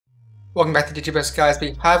Welcome back to Digiburst, guys.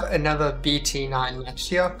 We have another BT9 match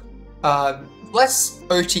here. Less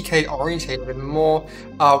OTK orientated and more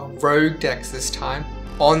rogue decks this time.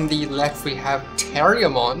 On the left we have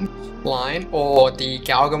Terriermon line, or the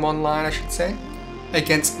Galgomon line I should say,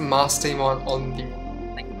 against Mastemon on the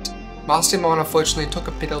right. Mastemon unfortunately took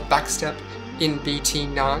a bit of backstep in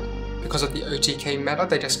BT9 because of the OTK meta.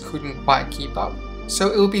 They just couldn't quite keep up.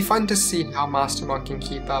 So it will be fun to see how Mastemon can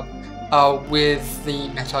keep up with the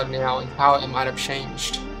meta now and how it might have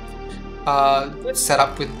changed. Let's set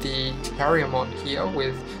up with the Terriermon here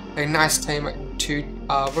with a nice team and two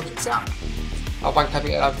rookies out. One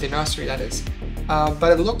coming out of the nursery, that is.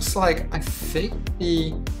 But it looks like I think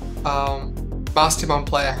the Mastemon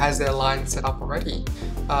player has their line set up already,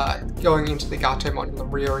 going into the Gatomon in the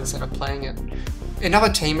rear instead of playing it.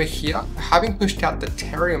 Another tamer here, having pushed out the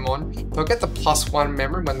Terriermon, they'll get the +1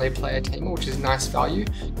 memory when they play a tamer, which is nice value.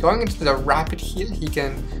 Going into the Rapid here, he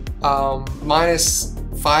can minus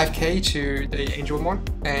 5k to the Angelmon,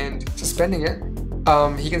 and suspending it,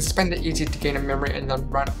 he can spend it easy to gain a memory and then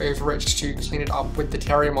run over it to clean it up with the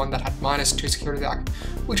Terriermon that had -2 security attack,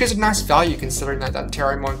 which is a nice value considering that that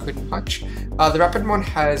Terriermon couldn't punch. The Rapidmon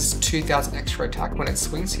has 2000 extra attack when it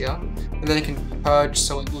swings here, and then it can purge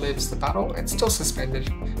so it lives the battle. It's still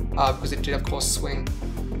suspended because it did of course swing.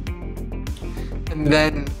 And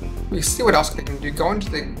then we see what else they can do. Go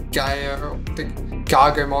into the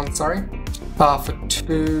Gargomon, sorry, for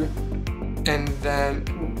 2, and then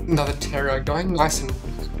another Terrier, going nice and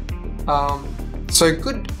so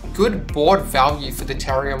good board value for the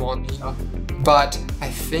Terriermon here. But I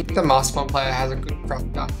think the Mastemon player has a good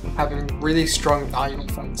cracker, having really strong value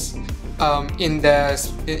effects in their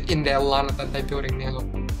lineup that they're building now.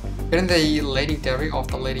 Getting the Lady Devi off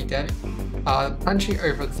the Lady Devi, punching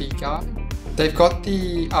over the guy. They've got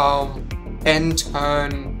the end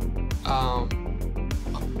turn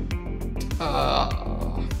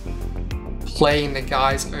playing the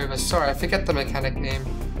guys over. Sorry, I forget the mechanic name,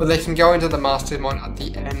 but they can go into the Mastemon at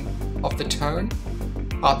the end of the turn,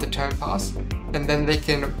 after turn pass, and then they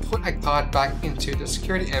can put a card back into the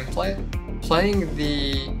security and play it. Playing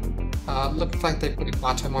the looks like they put a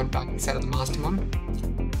Gatomon back instead of the Mastemon.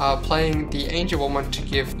 Playing the Angelmon to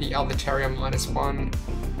give the other Terrier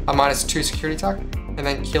 -2 security attack, and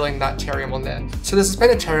then killing that Terriermon there. So the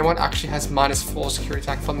suspended Terriermon actually has -4 security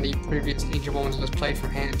attack from the previous Angelmon that was played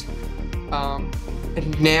from hand.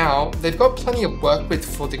 And now they've got plenty of work with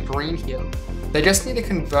for the green here. They just need to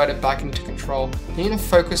convert it back into control. They need to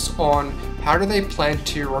focus on how do they plan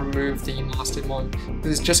to remove the Mastemon.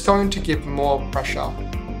 This is just going to give more pressure.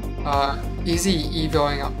 Easy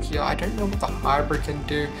evoing up here. I don't know what the hybrid can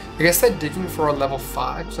do. I guess they're digging for a level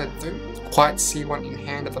 5, so I don't quite see one in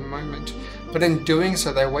hand at the moment. But in doing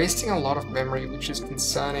so, they're wasting a lot of memory, which is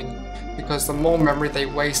concerning, because the more memory they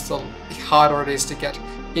waste, the harder it is to get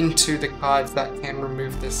into the cards that can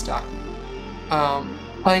remove this stack.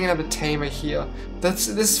 Playing another tamer here.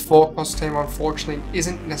 This 4-cost tamer unfortunately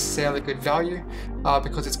isn't necessarily good value,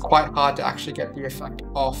 because it's quite hard to actually get the effect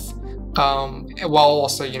off while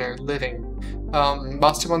also, you know, living.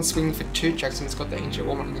 Mastemon swinging for 2 checks and it's got the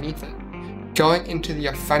Angelmon underneath it. Going into the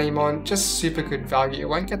Fanimon, just super good value. It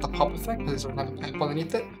won't get the pop effect because it doesn't have a pep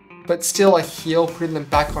underneath it, but still a heal, putting them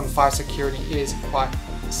back on 5 security is quite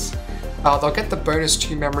nice. They'll get the bonus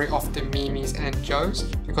 2 memory off the Mimis and Joes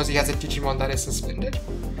because he has a Digimon that is suspended.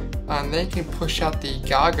 And they can push out the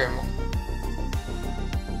Gargomon.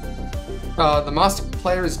 The Master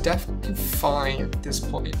player is definitely fine at this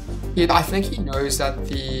point. I think he knows that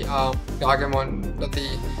the Galgomon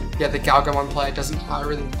player doesn't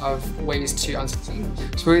really have ways to unsucceed,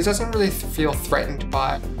 so he doesn't really feel threatened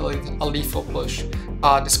by a lethal push,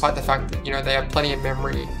 despite the fact that, you know, they have plenty of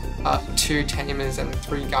memory, 2 tamers and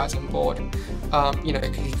 3 guys on board. You know,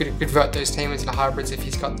 he could convert those tamers into hybrids if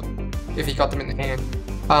he got them in the hand.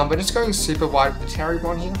 We're just going super wide with the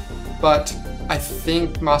Terriermon here, but I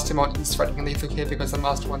think Mastemon is threatening lethal here because the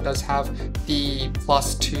Mastemon does have the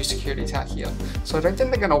 +2 security attack here. So I don't think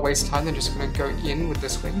they're going to waste time, they're just going to go in with the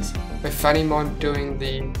swings. With Fanimon doing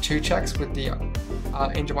the 2 checks with the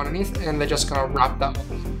Angelmon underneath, and they're just going to wrap that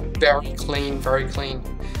one very clean, very clean.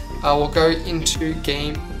 We'll go into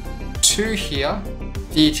game 2 here.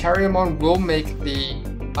 The Terriermon will make the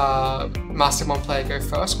Mastemon player go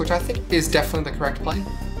first, which I think is definitely the correct play.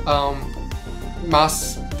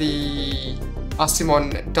 The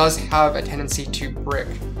Mastemon does have a tendency to brick,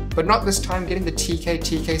 but not this time. Getting the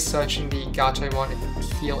TK searching the Gatomon and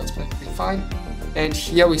heal is perfectly fine. And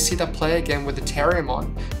here we see the play again with the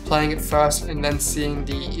Terriermon, playing it first and then seeing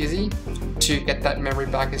the Izzy to get that memory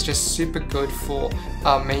back is just super good for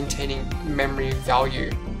maintaining memory value.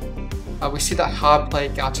 We see that hard play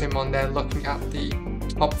Gatomon there looking at the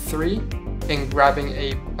top 3 and grabbing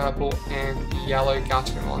a purple and yellow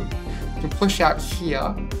Gatomon. We can push out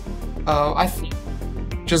here. I think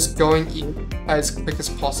just going in as quick as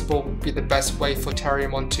possible would be the best way for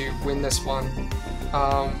Terriermon to win this one.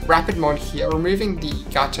 Rapidmon here, removing the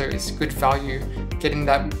Gato is good value, getting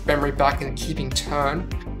that memory back and keeping turn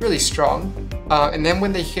really strong. And then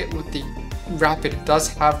when they hit with the Rapid, it does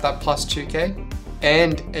have that plus 2k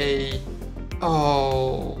and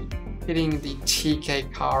hitting the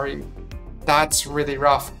TK Kari. That's really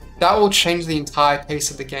rough. That will change the entire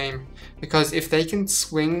pace of the game, because if they can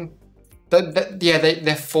swing,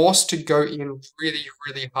 they're forced to go in really,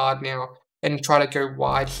 really hard now and try to go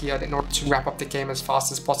wide here in order to wrap up the game as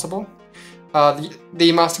fast as possible.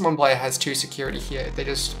 The Mastemon player has 2 security here. They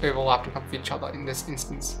just overlap on top of each other in this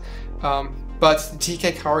instance. But the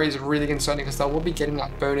TK Kari is really concerning because they will be getting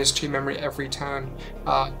that bonus 2 memory every turn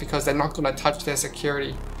because they're not going to touch their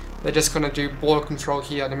security. They're just going to do border control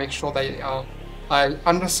here to make sure they are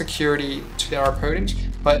under security to their opponent,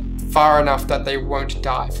 but far enough that they won't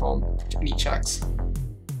die from any checks.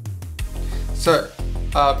 So,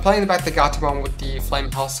 playing back the Gatomon with the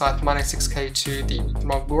Flame Health Scythe, minus 6k to the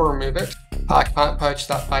Digimon will remove it. I can't purge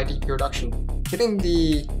that by DP reduction. Getting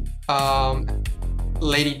the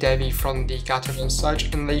Lady Devi from the Gatomon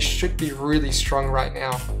Surge, and they should be really strong right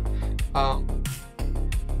now.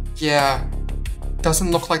 Yeah,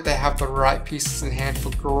 doesn't look like they have the right pieces in hand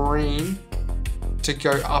for green to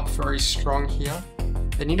go up very strong here.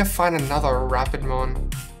 They need to find another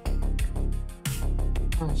Rapidmon.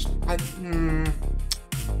 An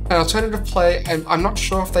alternative play, and I'm not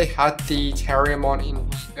sure if they had the Terriermon in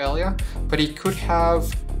earlier, but he could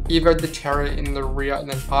have either the Terrier in the rear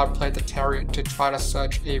and then hard play the Terrier to try to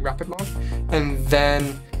search a Rapidmon, and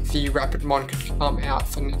then the Rapidmon could come out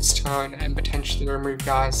for next turn and potentially remove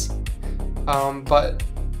guys. But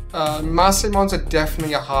Mastemons are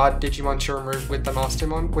definitely a hard Digimon to remove with the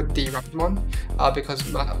Rapidmon, because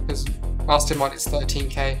Mastemon is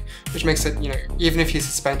 13k, which makes it, even if you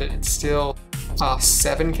suspend it, it's still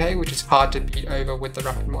 7k, which is hard to beat over with the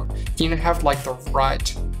Rapidmon. You don't have like the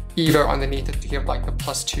right Evo underneath it to give like the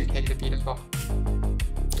plus 2k to beat over.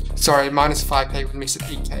 Sorry, minus 5k makes it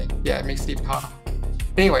 8k. Yeah, it makes it even harder.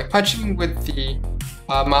 Anyway, punching with the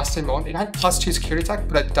Mastemon, it had plus 2 security attack,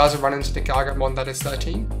 but it does run into the Gargomon that is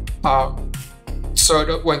 13. So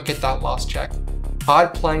it won't get that last check.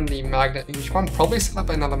 Hard playing the Magnet Digimon, probably set up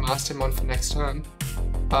another Mastemon for next turn.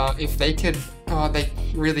 If they could, they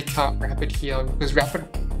really can't Rapid here, because Rapid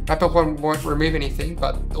won't remove anything,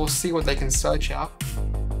 but we'll see what they can search out.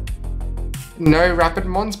 No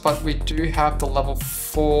Rapidmons, but we do have the level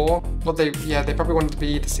 4. Well, they probably wanted to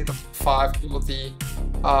be the level 5 or the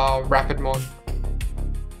Rapidmon.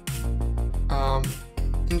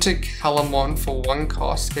 Into Calamon for 1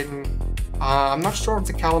 cost, getting, I'm not sure if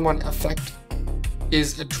the Calamon effect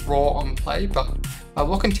is a draw on play, but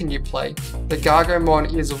we'll continue play. The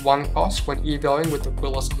Gargomon is 1 cost when evoing with the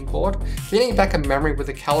Willis on board. Getting back a memory with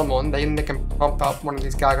the Calamon, then they can pump up one of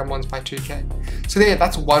these Gargomons by 2k. So yeah,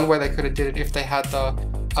 that's one way they could have did it if they had the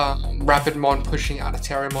Rapidmon pushing out a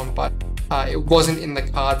Terriermon, but it wasn't in the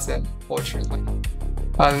cards then, unfortunately.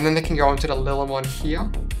 And then they can go on to the Lilamon here,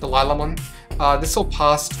 the Lilamon. This will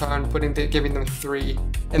pass turn, giving them 3,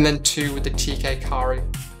 and then 2 with the TK Kari.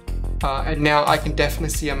 And now I can definitely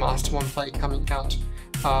see a Mastemon play coming out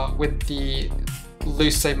with the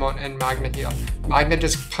Lucemon and Magna here. Magna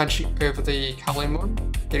just punching over the Calamon,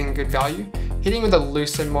 getting good value. Hitting with the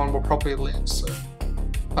Lucemon will probably live, so.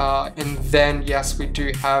 And then, yes, we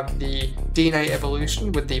do have the DNA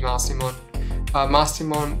evolution with the Mastemon.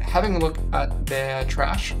 Mastemon, having a look at their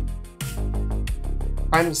trash,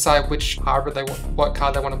 trying to decide which hybrid what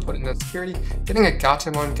card they want to put in their security. Getting a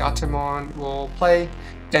Gatomon will play,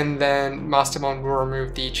 and then Mastemon will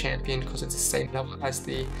remove the champion because it's the same level as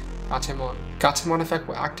the Gatomon. Gatomon effect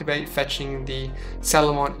will activate, fetching the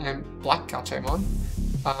Salamon and Black Gatomon.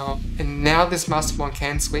 And now this Mastemon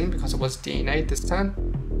can swing because it was DNA this turn.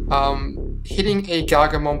 Hitting a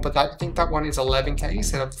Gargomon, but I think that one is 11k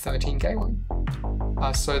instead of the 13k one.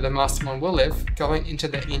 So the Mastemon will live. Going into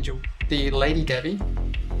the Lady Devi.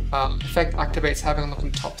 Effect activates, having a look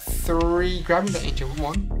in top 3, grabbing the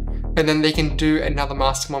Angelmon. And then they can do another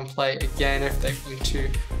Mastemon play again if they want to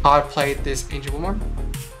hard play this Angelmon.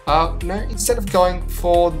 No, instead of going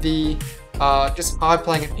for the just hard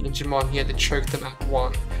playing an Digimon here to choke them at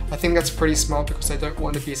 1. I think that's pretty smart because they don't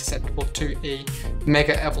want to be susceptible to a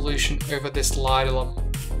Mega Evolution over this Lilamon.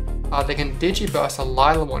 They can Digiburst a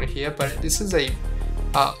Lilamon here, but this is a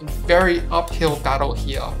very uphill battle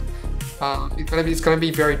here. it's gonna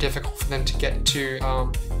be very difficult for them to get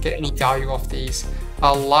any value off these.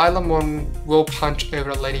 Lilamon will punch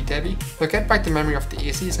over to Lady Debbie. They'll get back the memory of the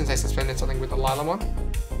Izzy since they suspended something with the Lilamon.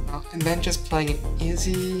 And then just playing an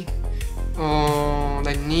Izzy. Oh,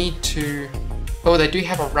 they need to... Oh, they do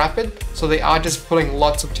have a Rapid, so they are just pulling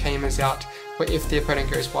lots of Tamers out for if the opponent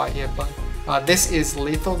goes white here. But this is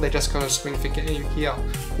lethal. They're just going to swing for game here.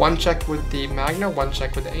 One check with the Magna, one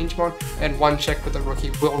check with the Angemon, and one check with the Rookie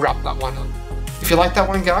will wrap that one up. If you like that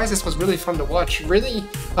one, guys, this was really fun to watch. Really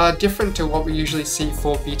different to what we usually see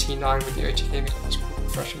for BT9 with the OTK. It was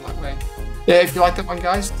fresh in that way. Yeah, if you like that one,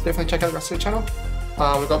 guys, definitely check out the rest of the channel.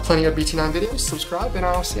 We've got plenty of BT9 videos. Subscribe, and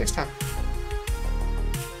I'll see you next time.